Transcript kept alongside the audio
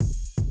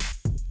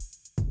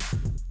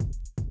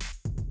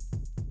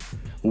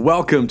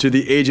Welcome to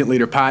the Agent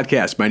Leader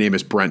Podcast. My name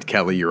is Brent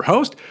Kelly, your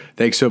host.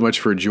 Thanks so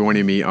much for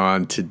joining me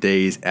on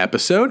today's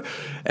episode.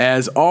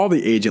 As all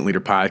the Agent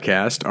Leader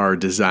podcasts are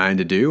designed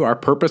to do,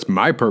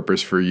 my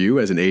purpose for you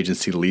as an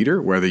agency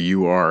leader, whether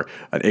you are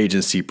an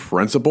agency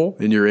principal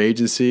in your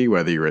agency,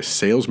 whether you're a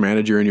sales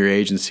manager in your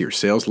agency or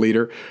sales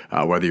leader,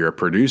 whether you're a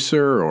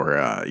producer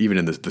or even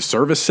in the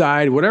service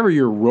side, whatever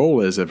your role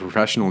is as a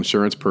professional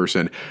insurance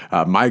person,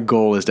 my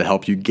goal is to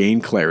help you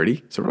gain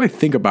clarity. So really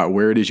think about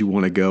where it is you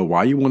want to go,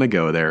 why you want to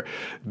go there.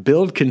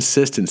 Build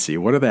consistency.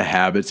 What are the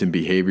habits and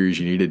behaviors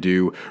you need to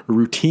do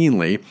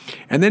routinely?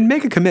 And then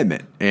make a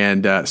commitment.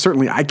 And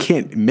certainly I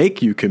can't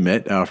make you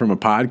commit from a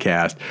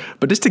podcast,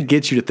 but just to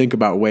get you to think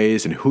about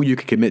ways and who you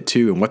can commit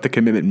to and what the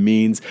commitment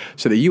means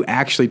so that you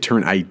actually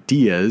turn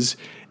ideas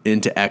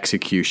into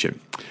execution.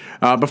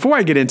 Before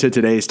I get into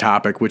today's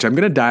topic, which I'm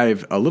going to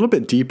dive a little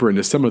bit deeper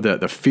into some of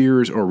the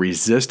fears or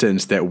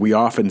resistance that we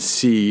often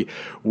see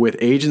with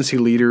agency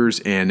leaders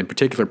and in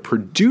particular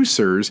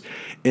producers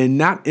in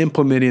not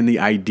implementing the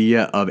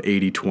idea of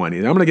 80-20.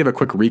 And I'm going to give a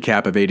quick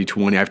recap of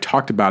 80-20. I've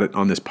talked about it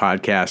on this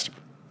podcast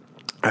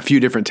a few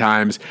different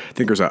times. I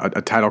think there's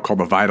a title called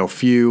The Vital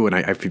Few, and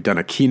I've done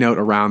a keynote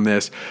around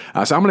this.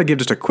 So I'm going to give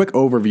just a quick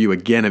overview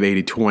again of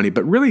 80-20,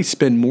 but really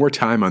spend more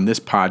time on this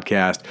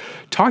podcast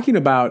talking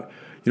about,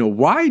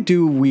 why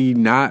do we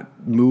not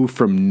move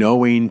from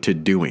knowing to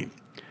doing?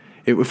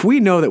 If we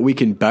know that we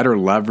can better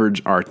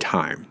leverage our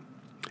time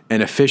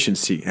and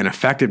efficiency and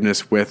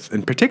effectiveness with,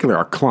 in particular,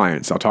 our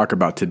clients, I'll talk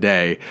about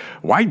today,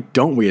 why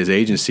don't we as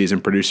agencies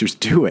and producers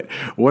do it?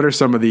 What are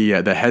some of the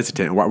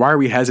hesitant? Why are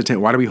we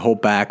hesitant? Why do we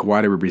hold back?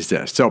 Why do we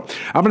resist? So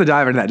I'm going to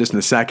dive into that just in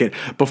a second.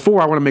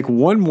 Before, I want to make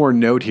one more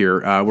note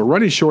here. We're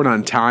running short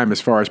on time as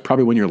far as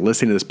probably when you're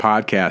listening to this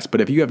podcast, but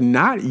if you have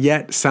not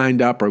yet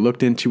signed up or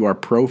looked into our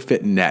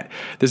ProFitNet,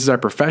 this is our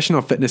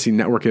professional fitness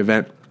network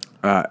event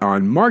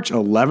on March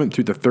 11th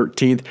through the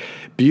 13th,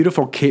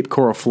 beautiful Cape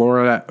Coral,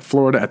 Florida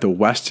at the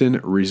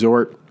Westin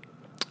Resort.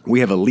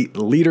 We have elite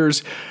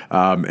leaders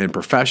and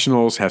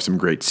professionals, have some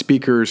great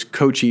speakers,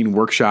 coaching,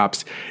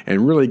 workshops,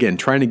 and really, again,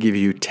 trying to give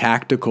you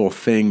tactical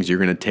things you're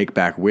going to take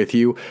back with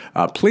you.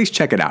 Please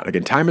check it out.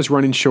 Again, time is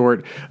running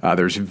short.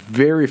 There's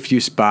very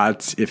few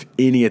spots, if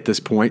any, at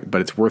this point,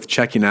 but it's worth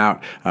checking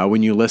out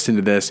when you listen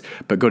to this.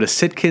 But go to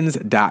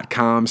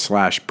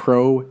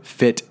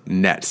sitkins.com/profitnet,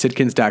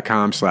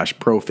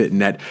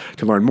 sitkins.com/profitnet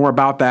to learn more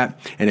about that.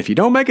 And if you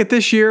don't make it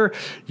this year,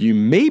 you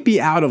may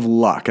be out of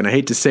luck. And I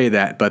hate to say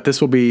that, but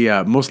this will be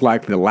most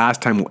likely the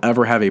last time we'll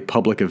ever have a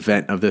public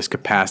event of this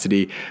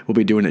capacity. We'll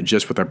be doing it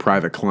just with our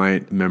private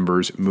client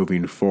members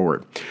moving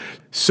forward.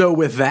 So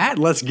with that,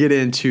 let's get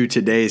into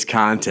today's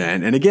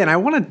content. And again, I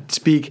want to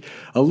speak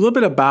a little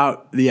bit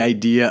about the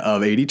idea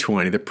of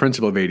 80-20, the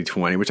principle of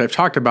 80-20, which I've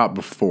talked about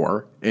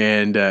before.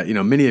 And,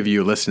 many of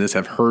you listeners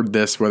have heard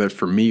this, whether it's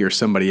from me or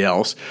somebody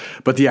else.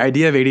 But the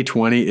idea of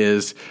 80-20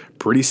 is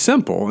pretty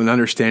simple in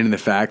understanding the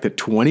fact that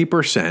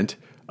 20%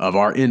 of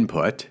our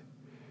input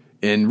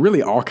in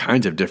really all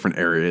kinds of different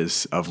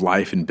areas of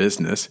life and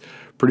business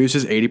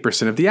produces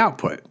 80% of the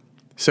output.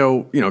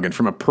 So, again,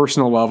 from a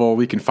personal level,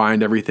 we can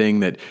find everything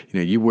that,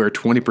 you wear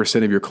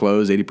 20% of your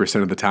clothes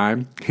 80% of the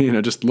time,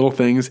 just little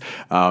things.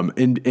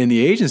 In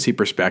the agency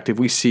perspective,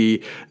 we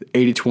see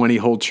 80-20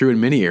 hold true in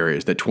many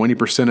areas, that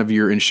 20% of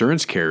your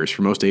insurance carriers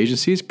for most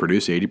agencies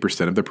produce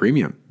 80% of the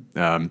premium.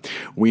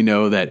 We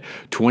know that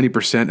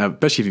 20% of,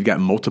 especially if you've got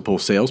multiple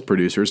sales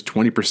producers,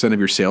 20% of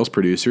your sales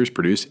producers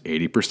produce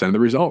 80% of the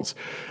results.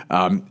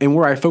 And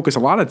where I focus a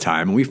lot of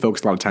time, and we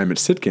focus a lot of time at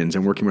Sitkins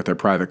and working with our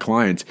private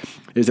clients,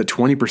 is that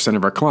 20%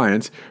 of our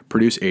clients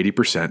produce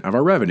 80% of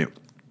our revenue.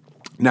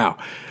 Now,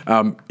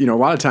 a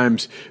lot of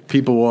times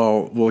people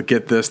will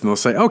get this and they'll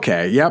say,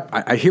 okay, yep,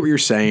 I hear what you're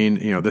saying.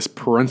 This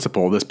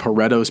principle, this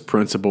Pareto's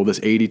principle,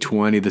 this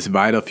 80-20, this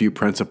vital few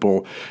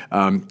principle,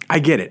 I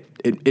get it.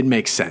 It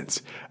makes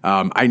sense.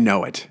 I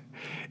know it.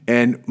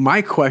 And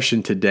my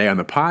question today on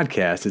the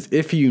podcast is,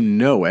 if you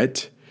know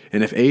it,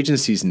 and if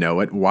agencies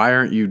know it, why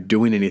aren't you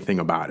doing anything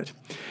about it?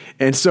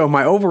 And so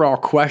my overall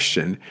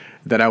question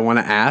that I want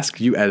to ask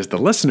you as the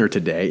listener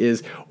today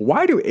is,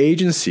 why do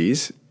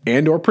agencies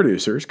and or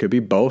producers, could be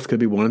both, could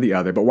be one or the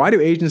other, but why do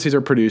agencies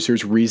or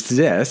producers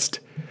resist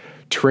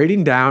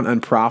trading down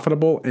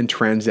unprofitable and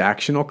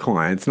transactional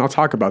clients, and I'll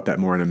talk about that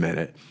more in a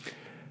minute,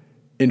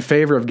 in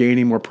favor of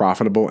gaining more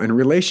profitable and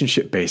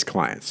relationship-based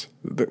clients?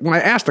 When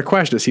I ask the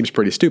question, it seems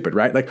pretty stupid,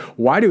 right? Like,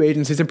 why do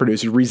agencies and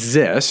producers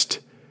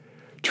resist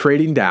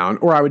trading down,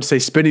 or I would say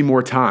spending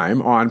more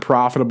time on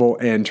profitable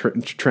and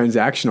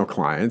transactional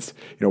clients?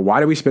 Why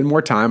do we spend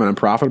more time on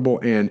unprofitable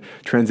and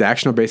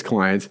transactional-based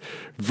clients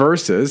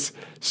versus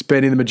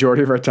spending the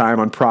majority of our time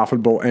on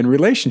profitable and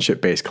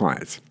relationship-based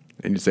clients?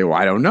 And you say, well,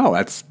 I don't know.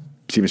 That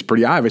seems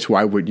pretty obvious.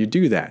 Why wouldn't you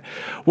do that?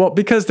 Well,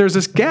 because there's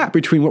this gap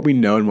between what we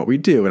know and what we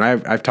do. And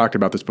I've talked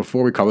about this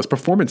before. We call this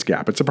performance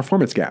gap. It's a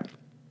performance gap.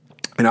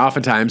 And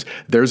oftentimes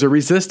there's a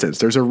resistance,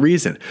 there's a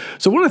reason.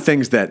 So one of the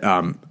things that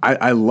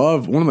I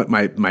love, one of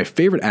my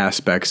favorite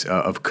aspects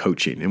of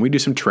coaching, and we do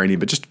some training,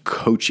 but just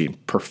coaching,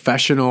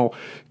 professional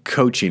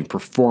coaching,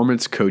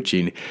 performance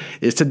coaching,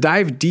 is to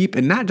dive deep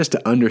and not just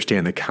to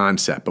understand the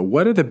concept, but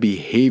what are the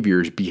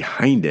behaviors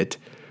behind it,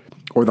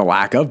 or the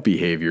lack of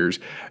behaviors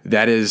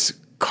that is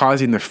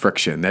causing the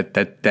friction that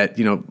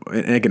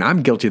and again,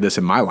 I'm guilty of this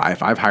in my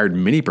life. I've hired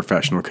many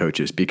professional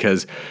coaches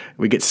because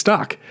we get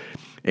stuck.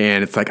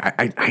 And it's like,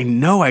 I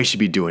know I should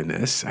be doing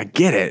this. I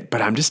get it,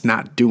 but I'm just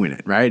not doing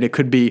it, right? It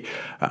could be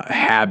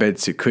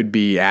habits. It could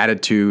be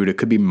attitude. It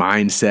could be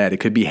mindset. It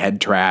could be head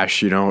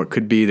trash. It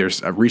could be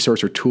there's a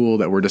resource or tool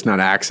that we're just not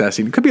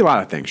accessing. It could be a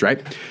lot of things, right?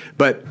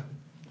 But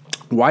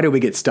why do we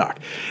get stuck?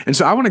 And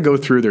so I want to go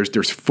through,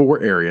 there's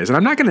 4 areas, and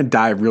I'm not going to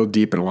dive real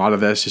deep in a lot of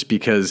this just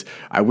because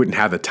I wouldn't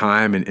have the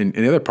time. And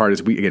the other part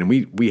is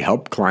we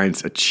help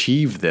clients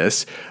achieve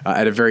this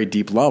at a very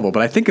deep level.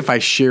 But I think if I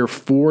share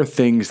 4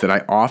 things that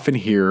I often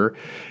hear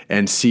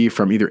and see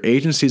from either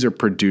agencies or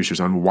producers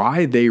on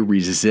why they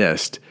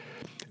resist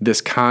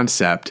this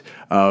concept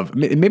of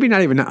maybe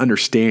not even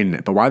understanding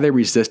it, but why they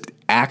resist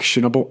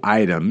actionable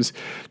items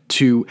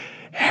to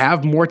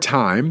have more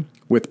time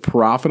with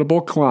profitable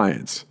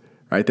clients,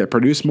 right, that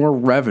produce more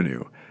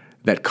revenue,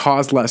 that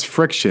cause less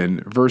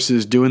friction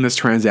versus doing this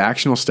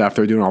transactional stuff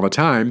they're doing all the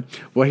time.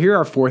 Well, here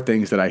are 4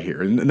 things that I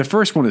hear. And the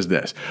first one is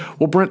this.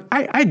 Well, Brent,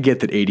 I get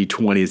that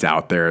 80-20 is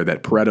out there,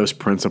 that Pareto's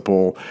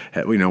principle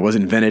was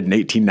invented in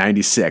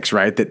 1896,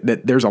 right?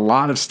 That there's a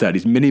lot of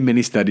studies,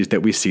 many studies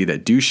that we see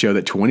that do show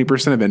that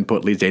 20% of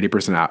input leads to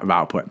 80% of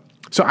output.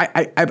 So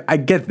I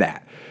get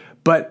that.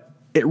 But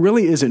it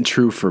really isn't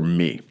true for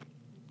me,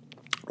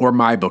 or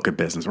my book of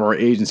business, or our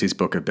agency's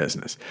book of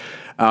business.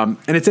 And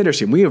it's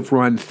interesting. We have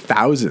run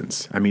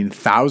thousands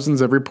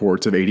of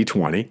reports of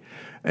 80-20.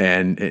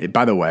 And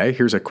by the way,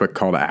 here's a quick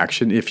call to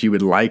action. If you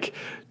would like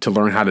to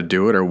learn how to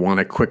do it or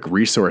want a quick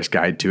resource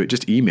guide to it,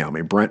 just email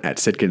me,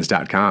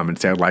 brent@sitkins.com, and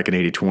say I'd like an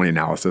 80-20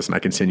 analysis, and I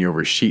can send you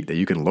over a sheet that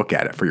you can look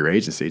at it for your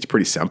agency. It's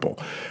pretty simple.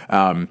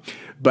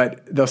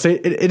 But they'll say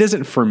it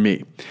isn't for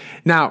me.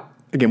 Now,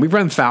 again, we've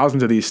run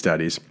thousands of these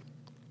studies.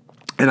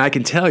 And I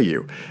can tell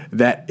you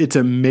that it's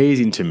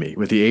amazing to me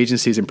with the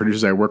agencies and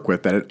producers I work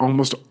with that it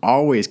almost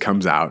always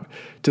comes out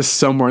to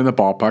somewhere in the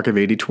ballpark of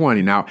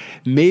 80-20. Now,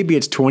 maybe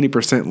it's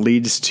 20%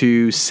 leads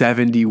to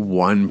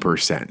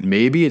 71%.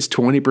 Maybe it's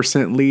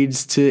 20%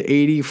 leads to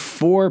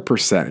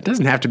 84%. It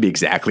doesn't have to be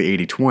exactly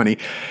 80-20.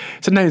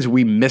 Sometimes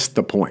we miss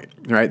the point,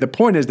 right? The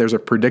point is there's a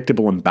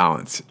predictable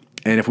imbalance.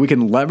 And if we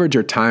can leverage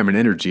our time and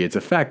energy, it's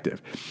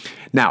effective.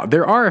 Now,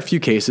 there are a few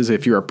cases,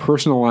 if you're a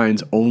personal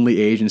lines only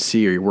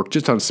agency or you work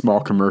just on small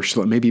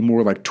commercial, it may be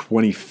more like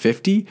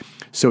 20-50.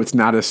 So it's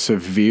not as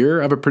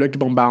severe of a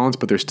predictable imbalance,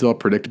 but there's still a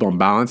predictable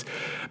imbalance.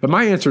 But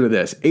my answer to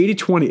this,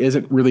 80-20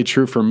 isn't really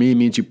true for me,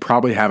 means you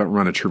probably haven't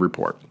run a true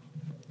report.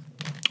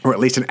 Or at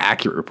least an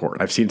accurate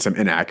report. I've seen some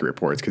inaccurate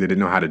reports because they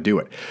didn't know how to do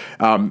it.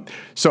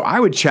 So I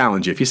would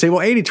challenge you. If you say,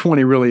 well,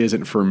 80-20 really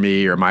isn't for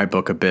me or my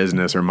book of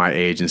business or my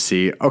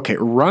agency, okay,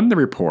 run the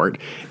report.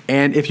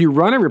 And if you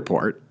run a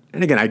report,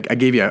 and again, I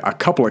gave you a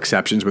couple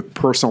exceptions with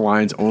personal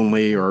lines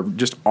only or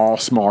just all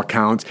small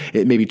accounts,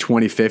 it may be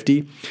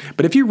 20-50.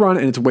 But if you run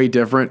it and it's way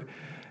different,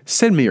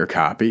 send me your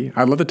copy.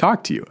 I'd love to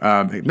talk to you.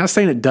 I'm not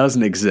saying it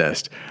doesn't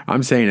exist.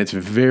 I'm saying it's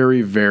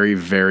very, very,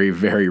 very,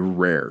 very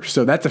rare.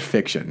 So that's a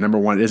fiction. Number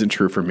one, it isn't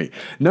true for me.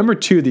 Number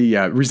two,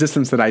 the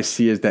resistance that I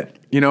see is that,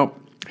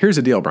 here's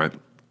the deal,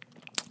 Brent.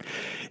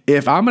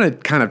 If I'm going to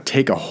kind of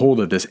take a hold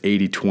of this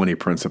 80-20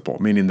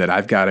 principle, meaning that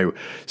I've got to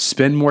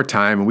spend more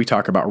time, and we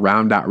talk about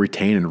round out,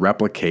 retain, and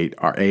replicate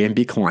our A and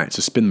B clients,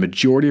 so spend the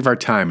majority of our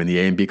time in the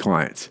A and B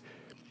clients,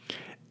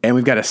 and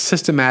we've got to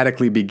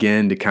systematically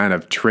begin to kind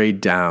of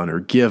trade down or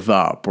give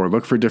up or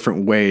look for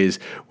different ways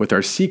with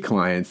our C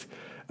clients,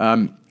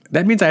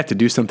 that means I have to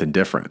do something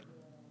different.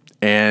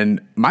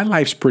 And my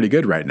life's pretty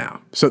good right now.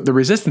 So the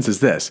resistance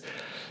is this.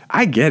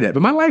 I get it,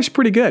 but my life's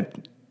pretty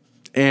good.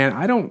 And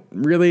I don't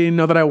really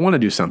know that I want to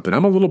do something.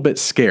 I'm a little bit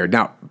scared.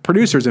 Now,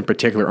 producers in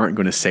particular aren't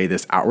going to say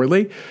this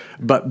outwardly,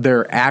 but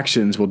their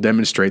actions will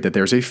demonstrate that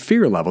there's a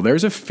fear level.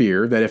 There's a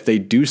fear that if they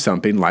do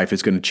something, life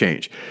is going to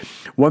change.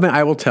 One thing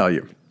I will tell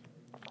you,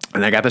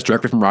 and I got this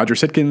directly from Roger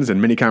Sitkins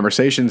and many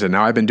conversations, and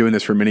now I've been doing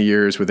this for many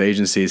years with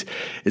agencies,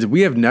 is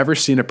we have never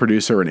seen a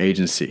producer or an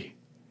agency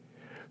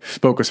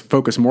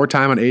focus more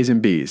time on A's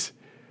and B's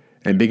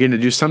and begin to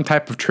do some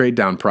type of trade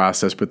down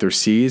process with their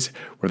C's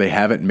where they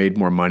haven't made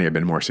more money or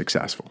been more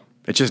successful.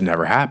 It just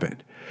never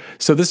happened.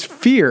 So this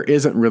fear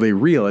isn't really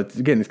real. It's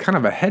kind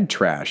of a head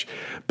trash.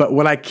 But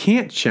what I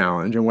can't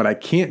challenge and what I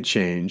can't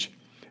change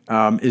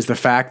is the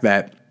fact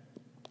that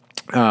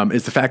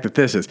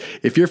this is,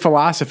 if your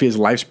philosophy is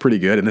life's pretty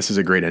good and this is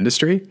a great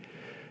industry,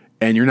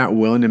 and you're not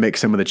willing to make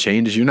some of the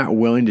changes, you're not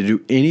willing to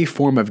do any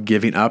form of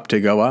giving up to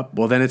go up,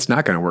 well, then it's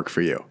not going to work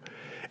for you.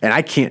 And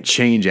I can't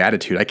change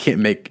attitude. I can't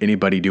make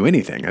anybody do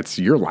anything. That's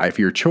your life,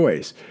 your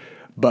choice.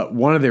 But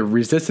one of the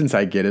resistance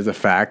I get is the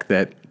fact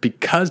that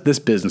because this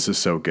business is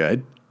so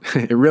good,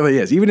 it really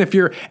is. Even if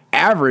you're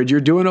average, you're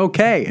doing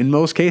okay in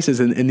most cases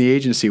in the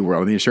agency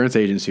world, in the insurance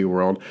agency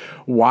world.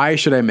 Why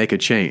should I make a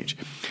change?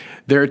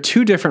 There are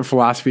two different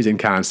philosophies and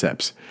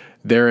concepts.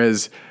 There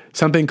is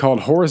something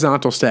called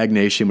horizontal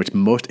stagnation, which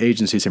most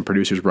agencies and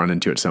producers run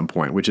into at some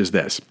point, which is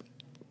this.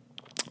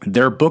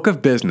 Their book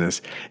of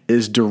business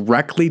is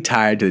directly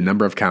tied to the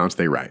number of accounts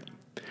they write,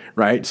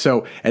 right?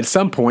 So at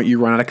some point, you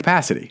run out of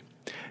capacity.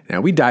 Now,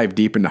 we dive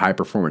deep into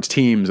high-performance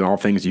teams and all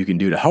things you can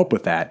do to help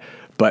with that,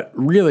 but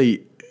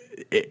really,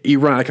 you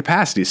run out of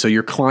capacity. So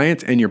your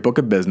clients and your book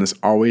of business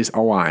always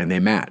align, they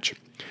match.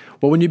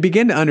 Well, when you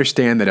begin to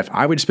understand that if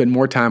I would spend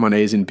more time on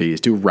A's and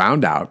B's to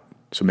round out,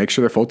 so make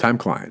sure they're full-time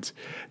clients,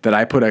 that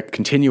I put a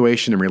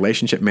continuation and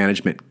relationship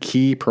management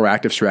key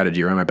proactive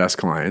strategy around my best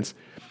clients,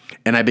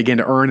 and I begin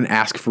to earn and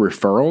ask for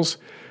referrals,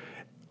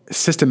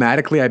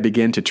 systematically I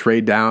begin to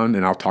trade down,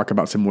 and I'll talk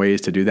about some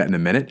ways to do that in a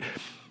minute,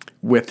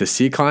 with the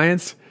C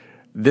clients.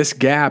 This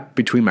gap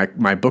between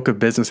my book of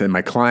business and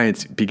my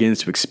clients begins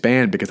to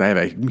expand because I have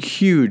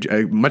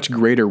a much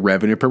greater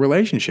revenue per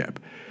relationship.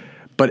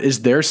 But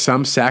is there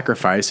some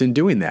sacrifice in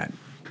doing that?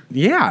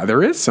 Yeah,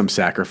 there is some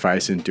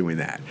sacrifice in doing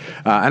that.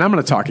 And I'm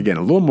going to talk again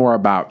a little more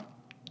about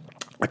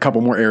a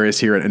couple more areas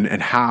here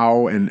and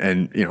how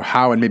and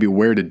how and maybe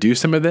where to do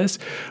some of this.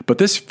 But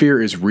this fear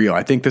is real.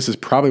 I think this is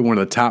probably one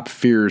of the top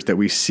fears that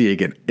we see.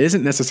 Again,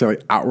 isn't necessarily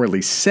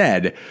outwardly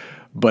said,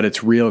 but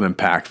it's real and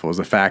impactful, is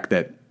the fact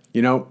that,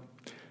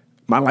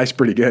 my life's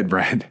pretty good,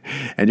 Brent,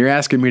 and you're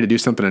asking me to do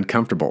something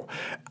uncomfortable.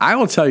 I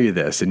will tell you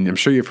this, and I'm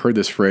sure you've heard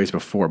this phrase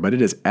before, but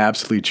it is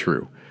absolutely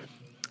true.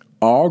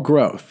 All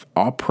growth,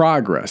 all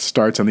progress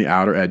starts on the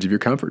outer edge of your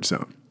comfort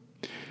zone.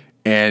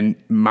 And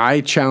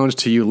my challenge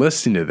to you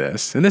listening to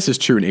this, and this is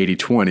true in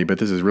 80-20, but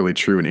this is really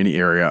true in any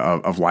area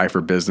of life or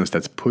business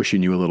that's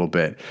pushing you a little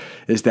bit,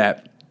 is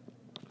that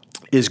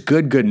is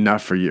good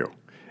enough for you?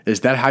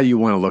 Is that how you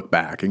want to look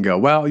back and go,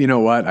 well, you know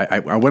what? I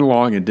went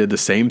along and did the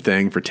same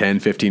thing for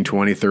 10, 15,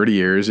 20, 30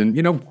 years, and,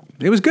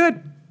 it was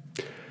good.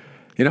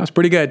 It's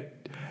pretty good.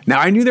 Now,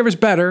 I knew there was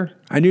better.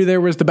 I knew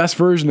there was the best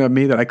version of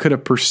me that I could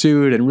have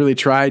pursued and really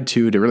tried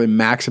to really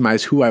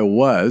maximize who I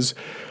was,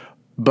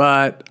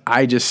 but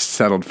I just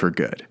settled for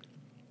good.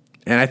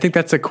 And I think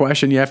that's a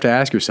question you have to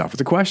ask yourself. It's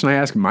a question I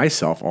ask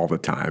myself all the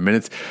time.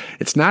 And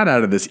it's not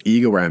out of this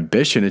ego or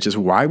ambition. It's just,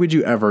 why would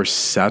you ever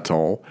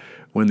settle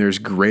when there's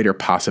greater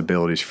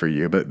possibilities for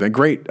you? But the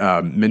great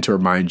mentor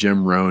of mine,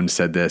 Jim Rohn,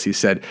 said this. He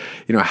said,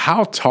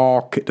 how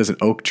tall does an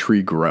oak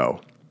tree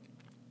grow?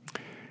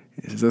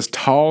 It's as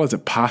tall as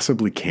it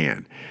possibly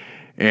can.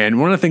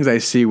 And one of the things I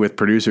see with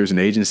producers and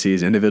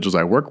agencies, individuals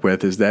I work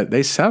with, is that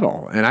they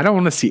settle. And I don't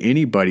want to see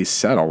anybody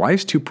settle.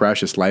 Life's too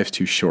precious. Life's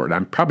too short.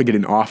 I'm probably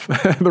getting off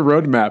the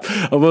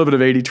roadmap a little bit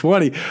of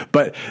 80-20.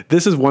 But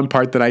this is one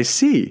part that I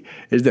see,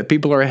 is that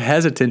people are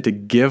hesitant to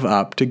give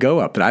up to go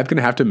up. That I'm going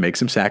to have to make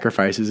some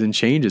sacrifices and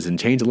changes and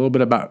change a little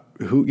bit about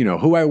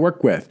who I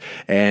work with.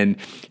 And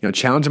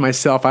challenging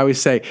myself, I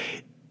always say,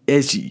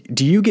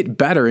 do you get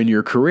better in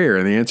your career?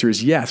 And the answer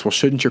is yes. Well,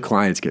 shouldn't your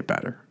clients get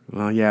better?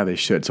 Well, yeah, they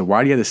should. So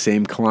why do you have the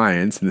same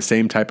clients and the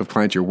same type of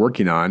clients you're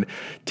working on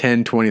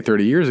 10, 20,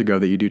 30 years ago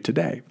that you do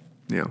today?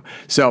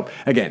 So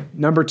again,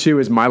 number 2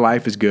 is my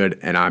life is good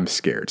and I'm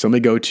scared. So let me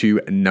go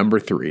to number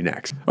 3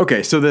 next.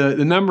 Okay, so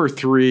the number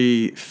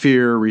 3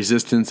 fear,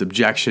 resistance,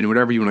 objection,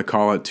 whatever you want to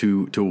call it,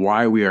 to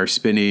why we are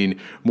spending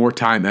more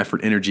time, effort,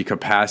 energy,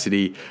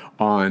 capacity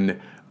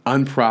on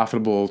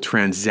unprofitable,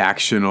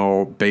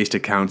 transactional-based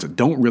accounts that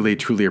don't really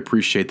truly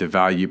appreciate the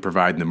value you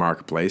provide in the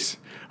marketplace.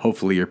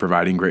 Hopefully you're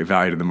providing great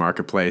value to the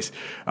marketplace,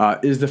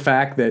 is the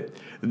fact that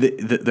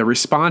the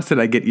response that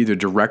I get either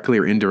directly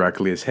or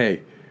indirectly is,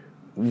 hey,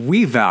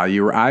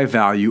 I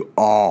value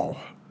all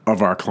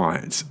of our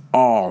clients,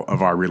 all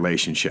of our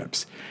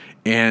relationships.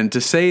 And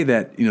to say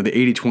that, the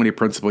 80-20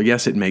 principle,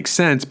 yes, it makes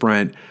sense,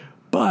 Brent,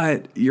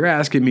 but you're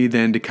asking me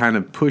then to kind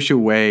of push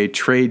away,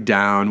 trade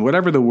down,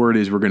 whatever the word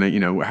is we're going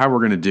to, how we're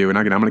going to do. And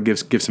I'm going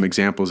to give some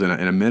examples in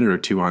a minute or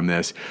two on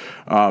this.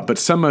 But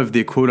some of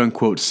the quote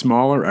unquote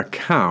smaller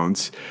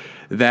accounts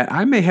that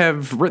I may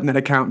have written that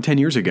account 10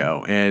 years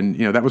ago. And,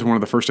 that was one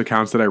of the first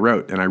accounts that I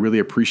wrote. And I really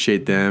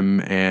appreciate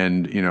them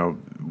and,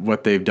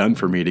 what they've done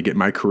for me to get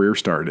my career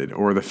started,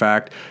 or the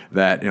fact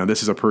that,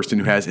 this is a person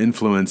who has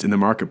influence in the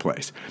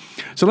marketplace.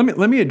 So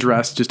let me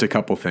address just a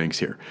couple things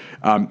here.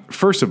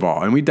 First of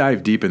all, and we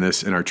dive deep in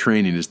this in our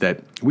training, is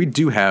that we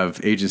do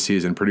have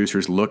agencies and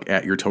producers look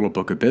at your total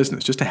book of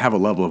business just to have a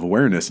level of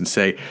awareness and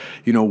say,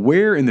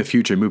 where in the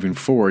future moving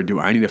forward do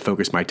I need to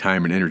focus my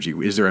time and energy?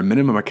 Is there a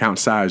minimum account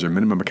size or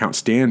minimum account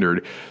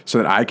standard so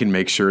that I can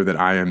make sure that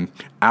I am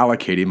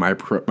allocating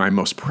my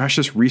most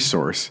precious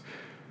resource,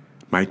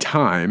 my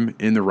time,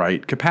 in the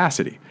right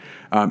capacity?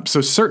 So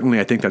certainly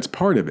I think that's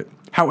part of it.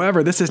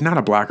 However, this is not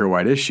a black or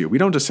white issue. We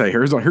don't just say,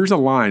 here's a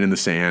line in the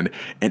sand,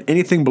 and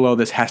anything below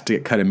this has to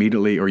get cut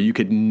immediately, or you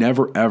could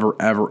never, ever,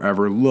 ever,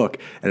 ever look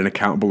at an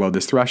account below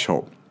this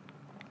threshold.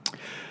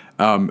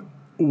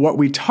 What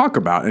we talk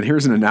about, and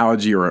here's an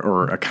analogy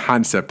or a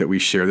concept that we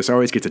share, this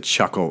always gets a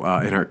chuckle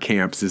in our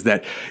camps, is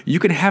that you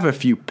can have a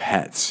few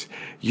pets.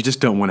 You just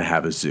don't want to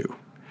have a zoo.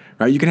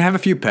 right? You can have a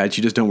few pets,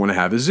 you just don't want to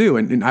have a zoo.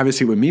 And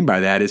obviously what I mean by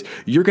that is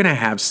you're going to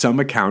have some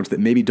accounts that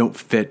maybe don't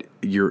fit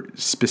your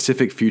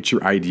specific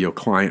future ideal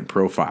client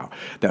profile,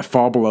 that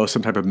fall below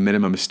some type of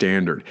minimum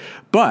standard.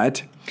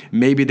 But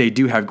maybe they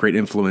do have great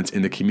influence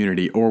in the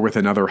community or with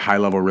another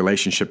high-level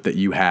relationship that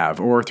you have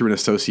or through an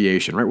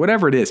association, right?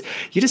 Whatever it is,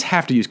 you just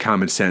have to use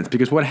common sense,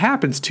 because what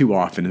happens too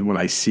often and what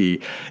I see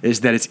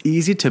is that it's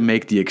easy to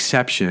make the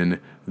exception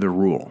the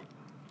rule.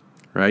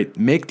 Right?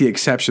 Make the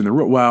exception the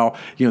rule. Well,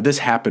 this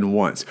happened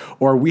once,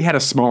 or we had a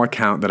small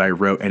account that I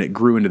wrote and it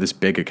grew into this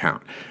big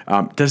account.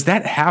 Does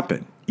that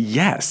happen?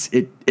 Yes,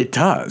 it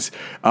does.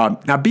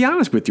 Now, be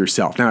honest with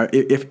yourself. Now,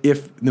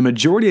 if the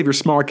majority of your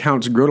small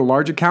accounts grow to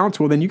large accounts,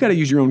 well, then you got to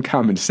use your own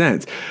common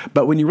sense.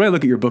 But when you really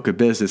look at your book of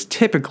business,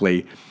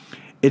 typically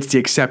it's the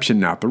exception,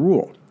 not the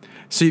rule.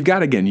 So you've got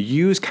to, again,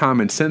 use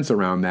common sense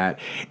around that.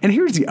 And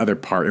here's the other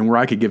part, and where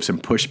I could give some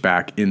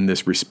pushback in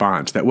this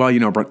response that,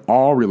 but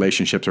all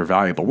relationships are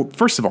valuable. Well,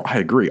 first of all, I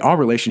agree. All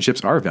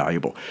relationships are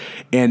valuable.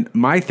 And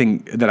my thing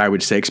that I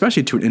would say,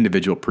 especially to an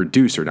individual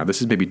producer, now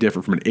this is maybe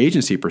different from an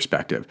agency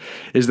perspective,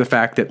 is the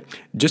fact that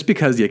just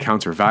because the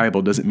accounts are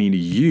valuable doesn't mean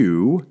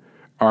you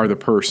are the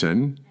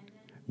person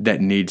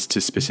that needs to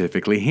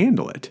specifically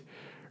handle it.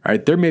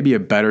 Right? There may be a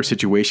better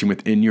situation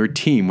within your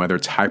team, whether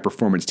it's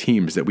high-performance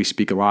teams that we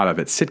speak a lot of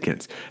at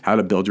Sitkins, how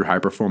to build your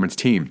high-performance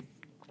team.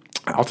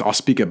 I'll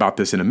speak about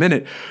this in a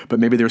minute, but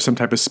maybe there's some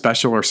type of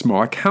special or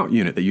small account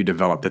unit that you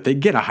develop that they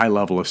get a high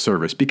level of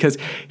service. Because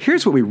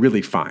here's what we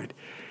really find.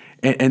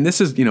 And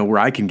this is, where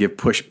I can give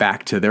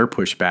pushback to their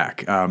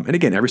pushback. And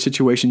again, every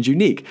situation's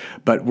unique,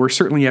 but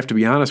certainly you have to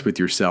be honest with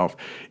yourself,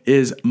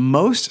 is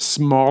most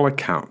small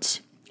accounts,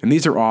 and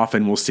these are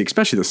often, we'll see,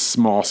 especially the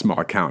small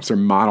accounts. They're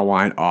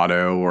monoline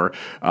auto or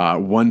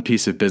one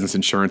piece of business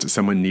insurance that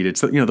someone needed.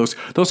 So,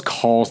 those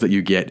calls that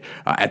you get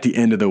at the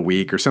end of the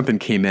week or something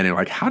came in and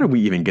like, how do we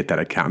even get that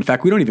account? In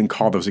fact, we don't even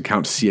call those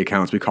accounts C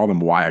accounts. We call them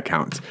Y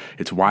accounts.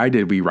 It's why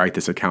did we write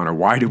this account or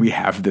why do we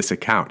have this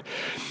account?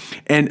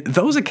 And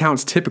those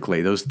accounts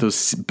typically,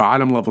 those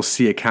bottom level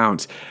C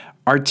accounts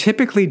are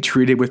typically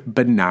treated with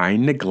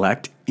benign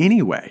neglect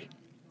anyway.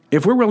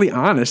 If we're really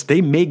honest,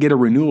 they may get a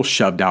renewal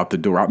shoved out the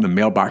door, out in the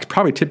mailbox,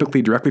 probably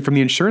typically directly from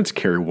the insurance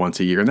carrier once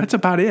a year, and that's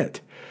about it.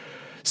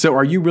 So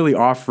are you really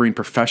offering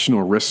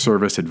professional risk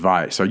service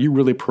advice? Are you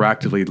really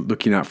proactively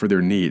looking out for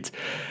their needs?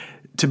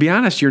 To be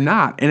honest, you're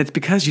not, and it's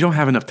because you don't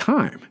have enough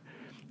time,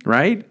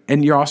 right?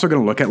 And you're also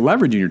going to look at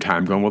leveraging your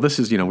time going, well, this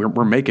is,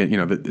 we're making,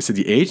 this is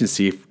the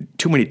agency, if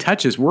too many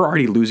touches, we're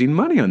already losing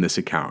money on this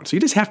account. So you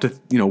just have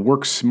to,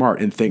 work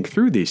smart and think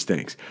through these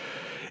things.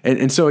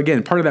 And so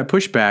again, part of that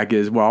pushback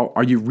is, well,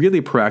 are you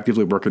really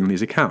proactively working on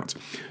these accounts?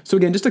 So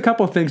again, just a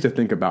couple of things to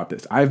think about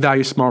this. I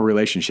value small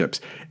relationships.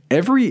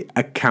 Every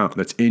account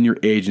that's in your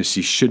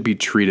agency should be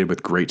treated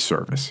with great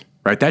service,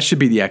 right? That should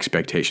be the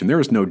expectation. There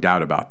is no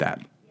doubt about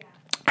that.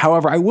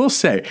 However, I will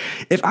say,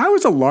 if I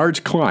was a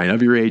large client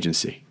of your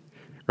agency,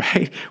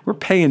 right, we're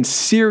paying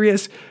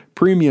serious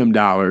premium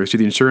dollars to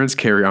the insurance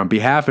carrier on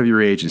behalf of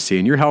your agency,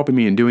 and you're helping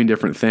me in doing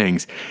different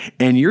things,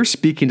 and you're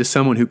speaking to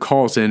someone who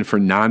calls in for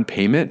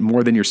non-payment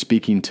more than you're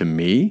speaking to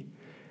me,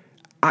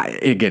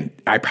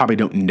 I probably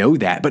don't know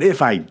that, but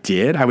if I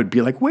did, I would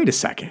be like, wait a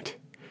second.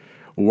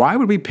 Why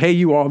would we pay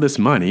you all this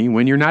money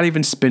when you're not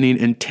even spending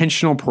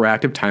intentional,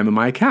 proactive time in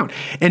my account?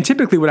 And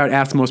typically what I'd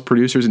ask most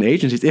producers and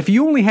agencies, if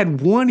you only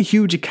had one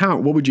huge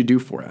account, what would you do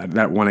for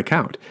that one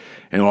account?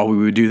 And we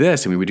would do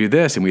this, and we would do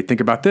this, and we'd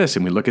think about this,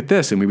 and we look at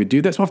this, and we would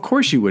do this. Well, of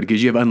course you would,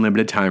 because you have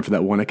unlimited time for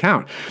that one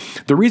account.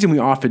 The reason we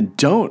often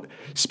don't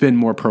spend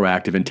more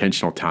proactive,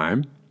 intentional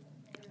time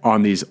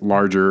on these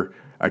larger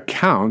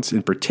accounts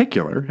in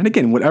particular, and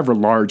again, whatever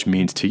large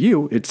means to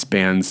you, it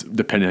spans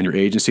depending on your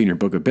agency and your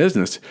book of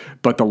business,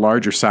 but the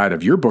larger side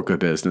of your book of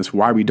business,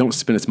 why we don't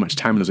spend as much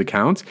time on those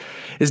accounts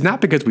is not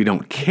because we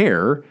don't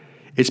care,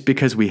 it's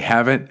because we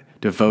haven't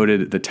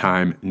devoted the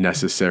time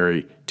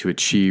necessary to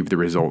achieve the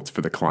results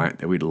for the client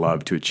that we'd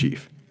love to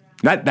achieve.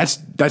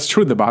 That's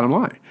truly the bottom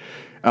line.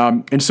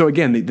 And so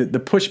again, the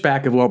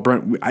pushback of, well,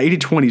 Brent,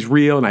 80-20 is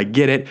real and I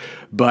get it,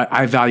 but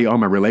I value all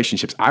my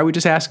relationships. I would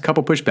just ask a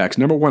couple pushbacks.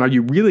 Number one, are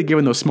you really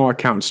giving those small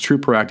accounts true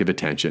proactive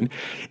attention?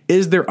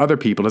 Is there other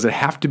people? Does it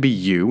have to be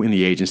you in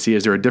the agency?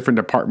 Is there a different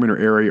department or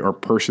area or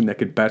person that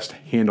could best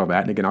handle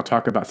that? And again, I'll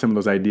talk about some of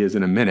those ideas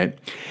in a minute.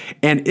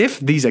 And if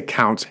these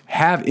accounts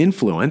have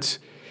influence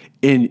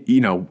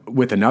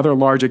with another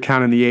large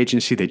account in the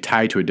agency, they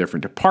tie to a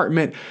different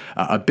department,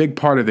 a big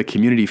part of the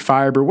community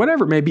fiber,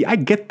 whatever it may be, I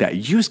get that.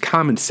 Use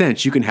common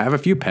sense. You can have a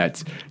few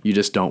pets. You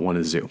just don't want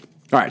a zoo.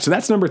 All right, so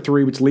that's number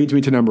 3, which leads me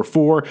to number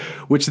 4,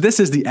 which this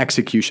is the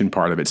execution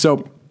part of it.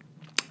 So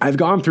I've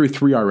gone through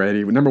 3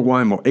 already. Number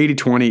one,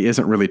 80-20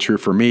 isn't really true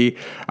for me.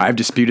 I've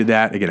disputed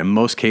that. Again, in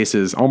most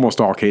cases, almost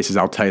all cases,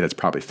 I'll tell you that's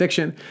probably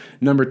fiction.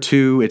 Number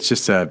two, it's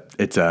just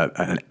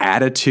an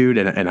attitude,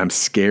 and I'm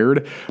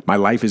scared. My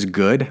life is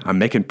good. I'm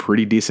making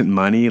pretty decent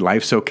money.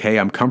 Life's okay.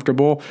 I'm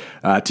comfortable.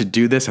 To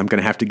do this, I'm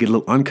going to have to get a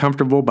little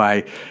uncomfortable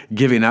by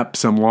giving up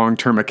some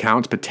long-term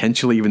accounts,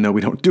 potentially, even though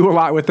we don't do a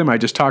lot with them, I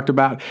just talked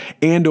about,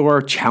 and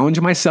or challenge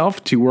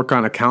myself to work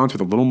on accounts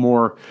with a little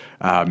more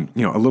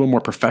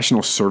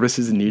professional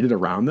services needed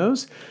around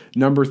those.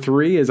 Number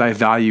three is I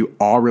value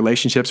all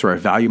relationships, or I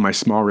value my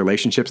small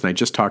relationships, and I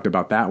just talked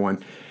about that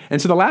one.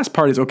 And so the last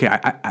part is, okay,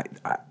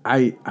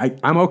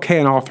 I'm okay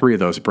in all three of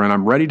those, Brent.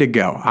 I'm ready to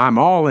go. I'm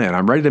all in.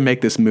 I'm ready to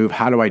make this move.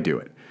 How do I do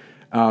it?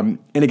 And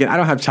again, I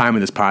don't have time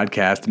in this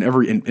podcast,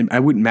 and I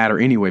wouldn't matter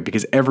anyway,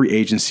 because every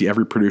agency,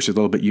 every producer is a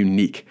little bit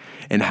unique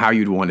in how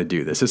you'd want to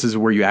do this. This is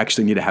where you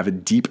actually need to have a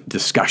deep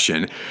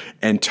discussion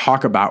and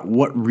talk about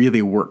what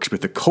really works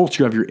with the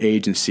culture of your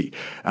agency,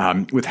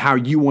 with how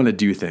you want to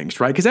do things,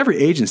 right? Because every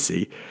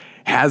agency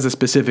has a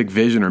specific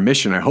vision or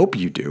mission, I hope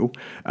you do,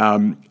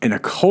 and a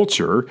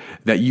culture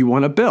that you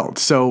want to build.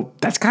 So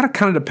that's got to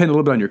kind of depend a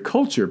little bit on your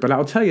culture, but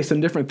I'll tell you some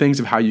different things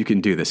of how you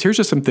can do this. Here's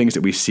just some things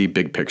that we see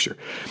big picture.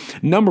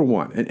 Number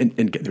one, and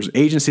again, there's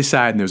agency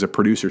side and there's a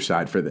producer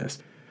side for this.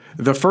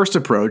 The first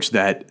approach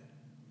that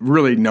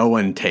really no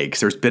one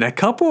takes, there's been a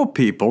couple of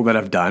people that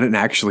have done it and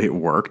actually it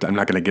worked, I'm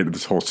not going to get into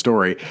this whole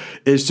story,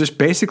 is just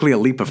basically a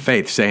leap of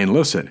faith saying,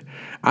 listen,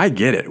 I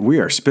get it. We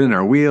are spinning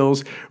our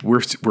wheels.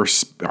 We're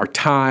our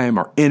time,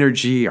 our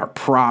energy, our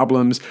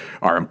problems,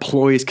 our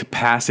employees'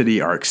 capacity,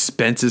 our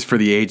expenses for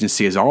the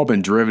agency has all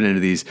been driven into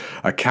these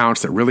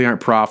accounts that really aren't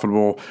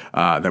profitable,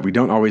 that we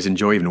don't always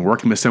enjoy even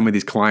working with some of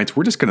these clients.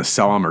 We're just going to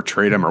sell them or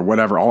trade them or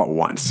whatever all at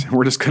once.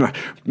 We're just going to,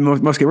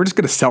 we're just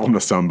going to sell them to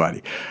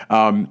somebody.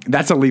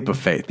 That's a leap of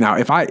faith. Now,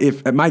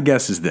 if my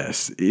guess is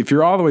this, if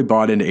you're all the way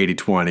bought into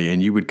 80-20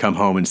 and you would come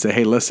home and say,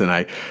 hey, listen,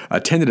 I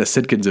attended a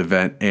Sitkins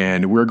event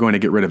and we're going to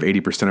get rid of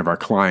 80% of our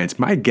clients,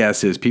 my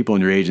guess is people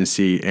in your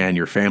agency and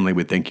your family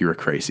would think you're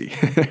crazy,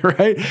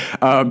 right?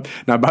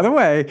 Now, by the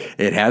way,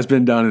 it has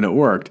been done and it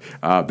worked.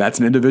 That's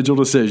an individual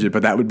decision,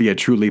 but that would be a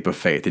true leap of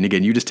faith. And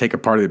again, you just take a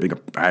part of it, all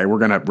right, we're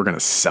gonna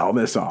sell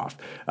this off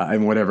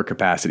in whatever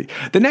capacity.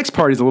 The next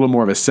part is a little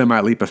more of a semi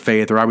leap of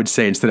faith, or I would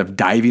say instead of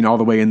diving all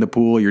the way in the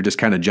pool, you're just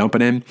kind of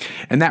jumping in,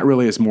 and that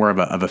really is more of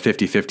a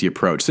 50-50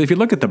 approach. So if you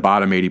look at the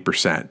bottom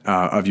 80%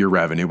 of your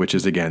revenue, which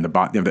is again the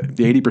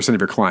 80%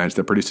 of your clients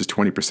that produces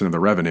 20% of the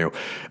revenue.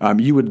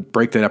 You would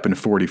break that up into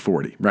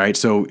 40-40, right?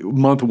 So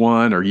month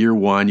one or year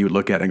one, you would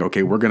look at it and go,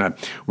 okay, we're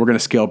gonna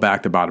scale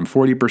back the bottom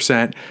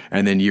 40%,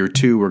 and then year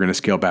two, we're gonna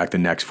scale back the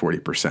next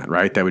 40%,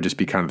 right? That would just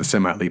be kind of the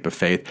semi leap of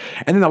faith.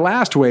 And then the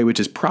last way,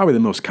 which is probably the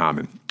most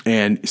common,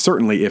 and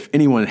certainly if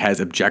anyone has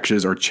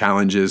objections or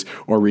challenges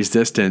or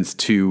resistance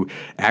to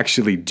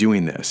actually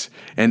doing this,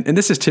 and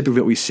this is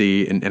typically what we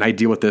see, and I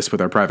deal with this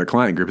with our private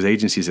client group, is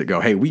agencies that go,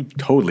 hey, we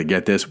totally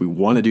get this, we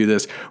want to do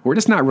this, we're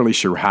just not really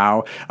sure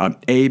how.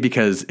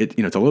 Because it's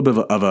a little bit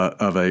of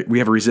a we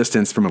have a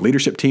resistance from a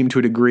leadership team to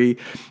a degree,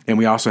 and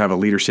we also have a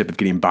leadership of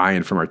getting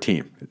buy-in from our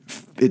team.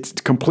 It's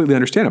completely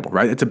understandable,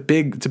 right? It's a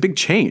big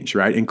change,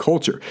 right? In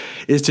culture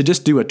is to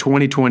just do a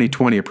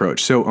 20-20-20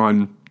 approach. So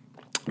on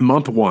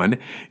month one,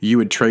 you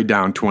would trade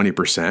down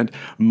 20%.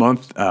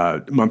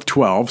 Month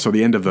 12, so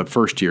the end of the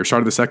first year,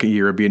 start of the second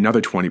year would be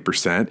another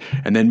 20%,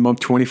 and then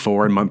month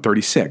 24 and month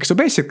 36. So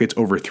basically, it's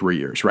over 3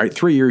 years, right?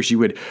 3 years, you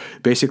would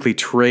basically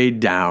trade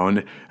down,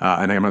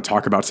 and I'm going to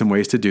talk about some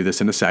ways to do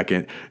this in a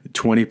second,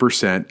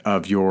 20%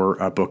 of your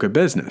book of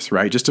business,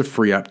 right? Just to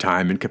free up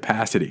time and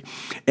capacity.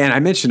 And I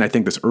mentioned, I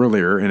think this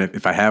earlier, and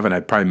if I haven't,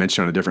 I'd probably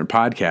mention on a different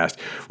podcast.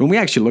 When we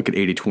actually look at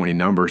 80-20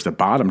 numbers, the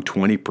bottom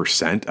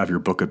 20% of your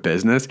book of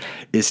business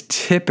is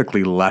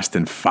typically less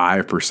than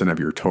 5% of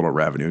your total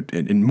revenue,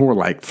 and more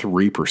like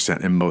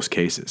 3% in most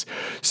cases.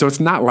 So it's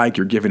not like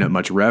you're giving up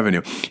much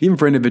revenue. Even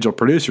for individual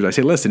producers, I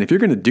say, listen, if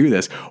you're going to do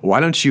this, why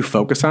don't you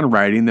focus on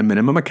writing the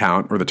minimum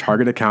account or the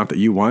target account that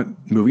you want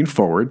moving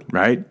forward,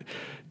 right?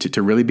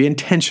 To really be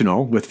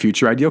intentional with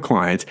future ideal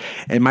clients.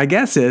 And my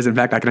guess is, in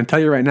fact, I can tell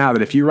you right now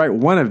that if you write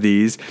one of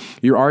these,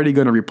 you're already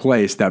going to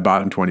replace that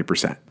bottom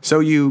 20%.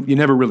 So you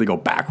never really go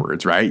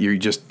backwards, right?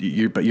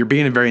 But you're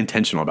being very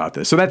intentional about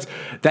this. So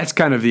that's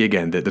kind of the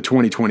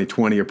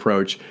 20-20-20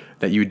 approach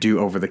that you do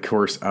over the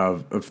course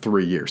of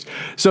 3 years.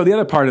 So the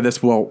other part of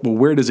this, well,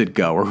 where does it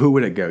go, or who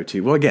would it go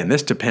to? Well, again,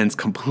 this depends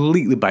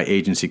completely by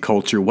agency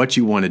culture, what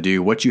you want to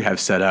do, what you have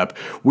set up.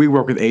 We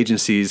work with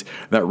agencies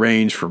that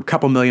range from a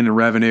couple million in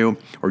revenue,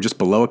 or just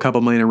below a couple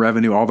million in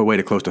revenue, all the way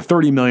to close to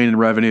 30 million in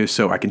revenue.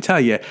 So I can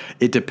tell you,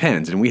 it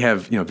depends, and we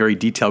have very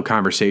detailed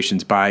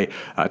conversations by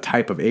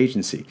type of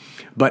agency.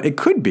 But it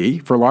could be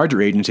for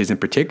larger agencies in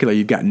particular.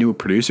 You've got newer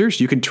producers,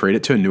 you can trade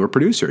it to a newer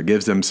producer. It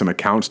gives them some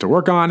accounts to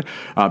work on.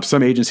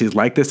 Some agencies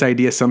like this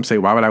idea. Some say,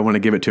 why would I want to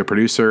give it to a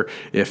producer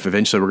if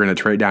eventually we're going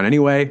to trade down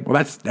anyway?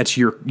 Well, that's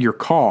your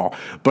call.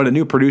 But a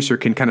new producer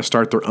can kind of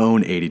start their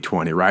own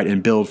 80-20, right?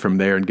 And build from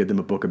there and get them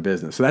a book of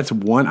business. So that's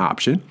one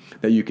option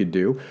that you could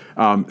do.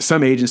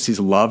 Some agencies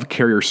love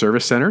carrier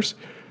service centers.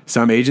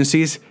 Some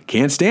agencies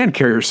can't stand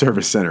carrier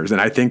service centers,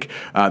 and I think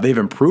they've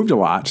improved a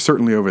lot,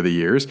 certainly over the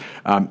years.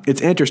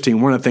 It's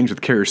interesting. One of the things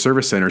with carrier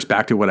service centers,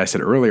 back to what I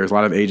said earlier, is a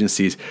lot of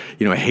agencies,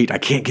 I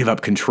can't give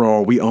up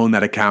control. We own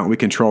that account. We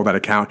control that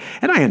account.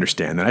 And I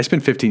understand that. I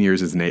spent 15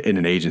 years in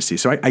an agency,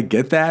 so I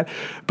get that.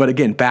 But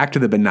again, back to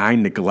the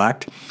benign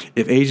neglect.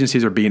 If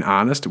agencies are being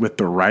honest with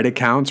the right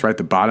accounts, right,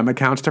 the bottom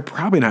accounts, they're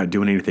probably not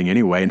doing anything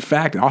anyway. In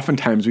fact,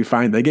 oftentimes we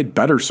find they get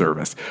better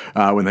service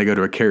when they go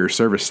to a carrier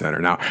service center.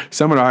 Now,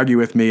 some would argue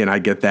with me, and I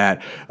get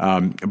that.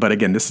 But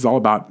again, this is all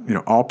about,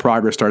 all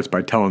progress starts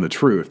by telling the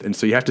truth. And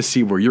so you have to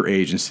see where your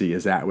agency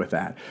is at with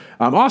that.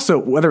 Also,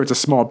 whether it's a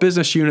small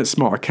business unit,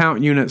 small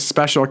account unit,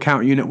 special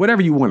account unit,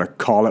 whatever you want to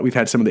call it, we've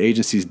had some of the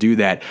agencies do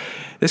that.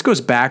 This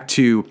goes back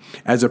to,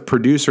 as a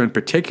producer in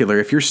particular,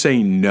 if you're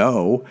saying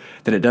no,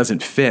 that it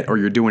doesn't fit, or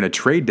you're doing a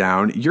trade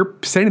down, you're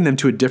sending them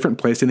to a different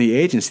place in the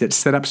agency that's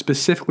set up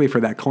specifically for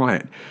that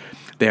client.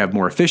 They have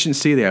more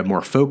efficiency, they have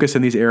more focus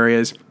in these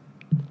areas.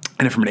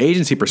 And from an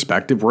agency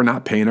perspective, we're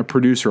not paying a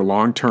producer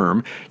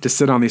long-term to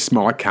sit on these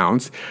small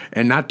accounts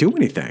and not do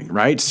anything,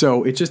 right?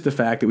 So it's just the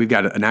fact that we've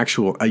got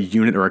a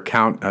unit or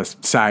account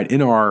side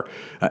in our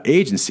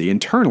agency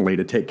internally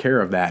to take care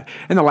of that.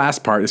 And the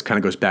last part kind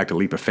of goes back to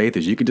leap of faith,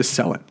 is you can just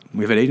sell it.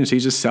 We've had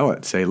agencies just sell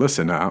it. Say,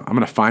 listen, I'm going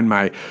to find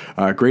my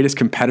greatest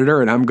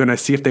competitor, and I'm going to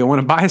see if they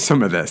want to buy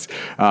some of this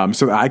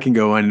so that I can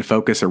go in and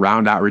focus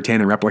around, out, retain,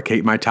 and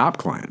replicate my top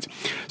clients.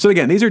 So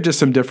again, these are just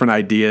some different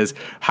ideas,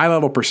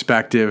 high-level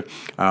perspective.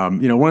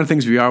 One of the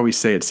things we always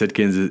say at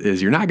Sitkins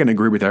is you're not going to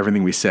agree with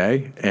everything we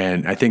say,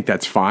 and I think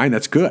that's fine.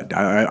 That's good.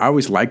 I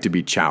always like to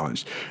be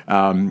challenged,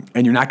 and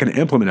you're not going to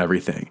implement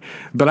everything.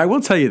 But I will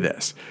tell you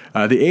this.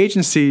 The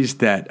agencies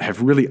that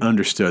have really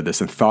understood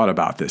this and thought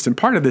about this, and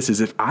part of this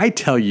is if I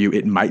tell you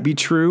it might be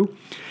true,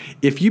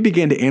 if you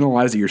begin to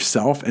analyze it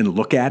yourself and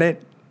look at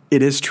it,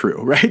 it is true,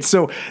 right?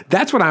 So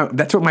that's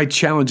what my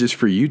challenge is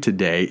for you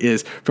today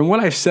is, from what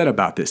I've said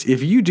about this,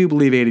 if you do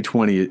believe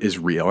 80-20 is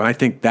real, and I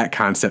think that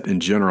concept in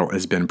general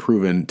has been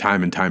proven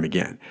time and time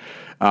again,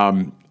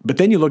 but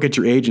then you look at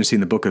your agency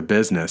in the book of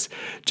business,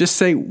 just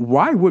say,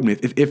 why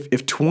wouldn't we?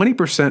 If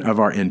 20% of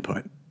our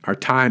input, our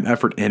time,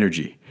 effort,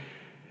 energy,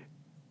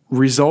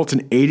 results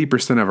in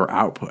 80% of our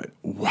output,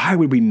 why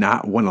would we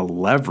not want to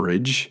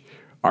leverage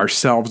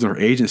ourselves and our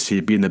agency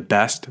to be in the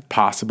best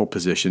possible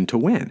position to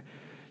win,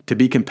 to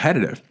be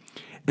competitive?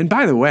 And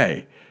by the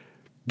way,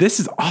 this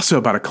is also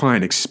about a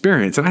client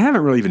experience. And I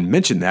haven't really even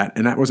mentioned that,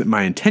 and that wasn't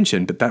my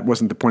intention, but that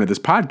wasn't the point of this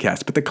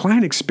podcast. But the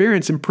client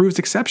experience improves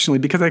exceptionally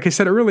because, like I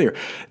said earlier,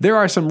 there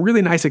are some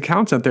really nice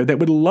accounts out there that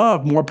would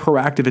love more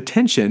proactive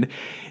attention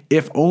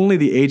if only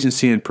the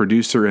agency and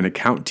producer and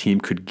account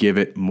team could give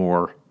it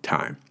more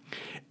time.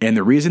 And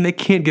the reason they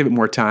can't give it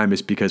more time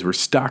is because we're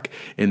stuck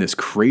in this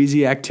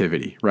crazy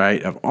activity,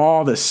 right? Of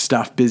all this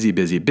stuff, busy,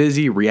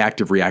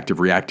 reactive. And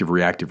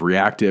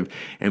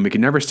we can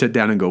never sit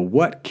down and go,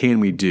 what can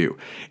we do?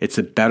 It's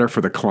better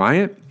for the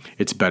client.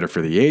 It's better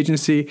for the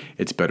agency.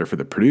 It's better for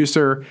the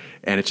producer.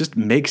 And it just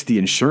makes the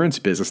insurance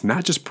business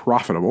not just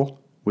profitable,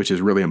 which is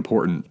really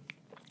important,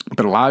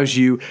 but allows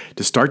you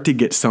to start to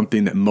get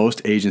something that most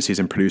agencies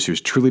and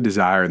producers truly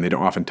desire and they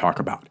don't often talk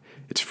about.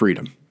 It's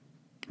freedom,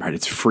 right?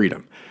 It's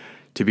freedom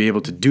to be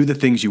able to do the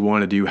things you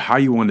want to do, how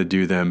you want to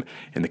do them,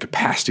 and the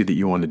capacity that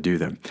you want to do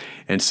them.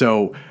 And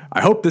so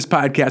I hope this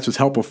podcast was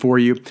helpful for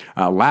you.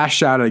 Last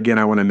shout out again,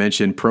 I want to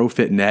mention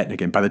ProFitNet.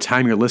 Again, by the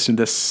time you're listening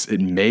to this,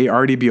 it may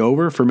already be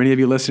over for many of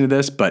you listening to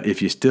this, but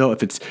if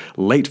it's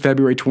late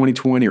February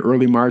 2020 or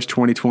early March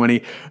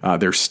 2020,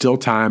 there's still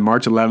time,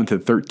 March 11th to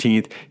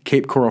 13th,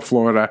 Cape Coral,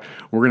 Florida.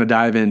 We're going to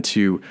dive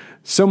into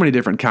so many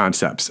different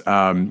concepts,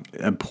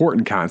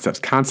 important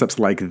concepts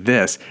like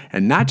this,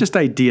 and not just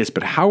ideas,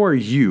 but how are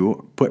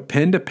you, put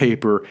pen to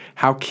paper,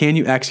 how can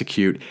you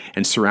execute,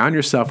 and surround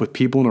yourself with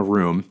people in a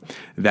room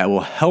that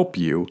will help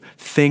you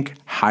think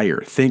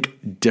higher,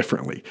 think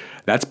differently.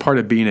 That's part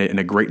of being in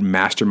a great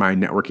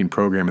mastermind networking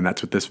program, and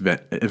that's what this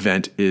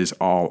event is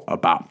all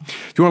about.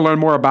 If you want to learn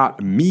more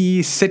about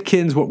me,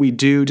 Sitkins, what we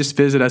do, just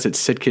visit us at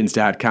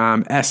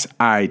sitkins.com,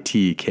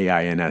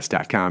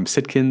 sitkins.com,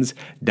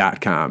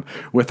 sitkins.com.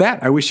 With that,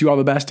 I wish you all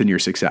the best in your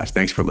success.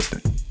 Thanks for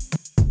listening.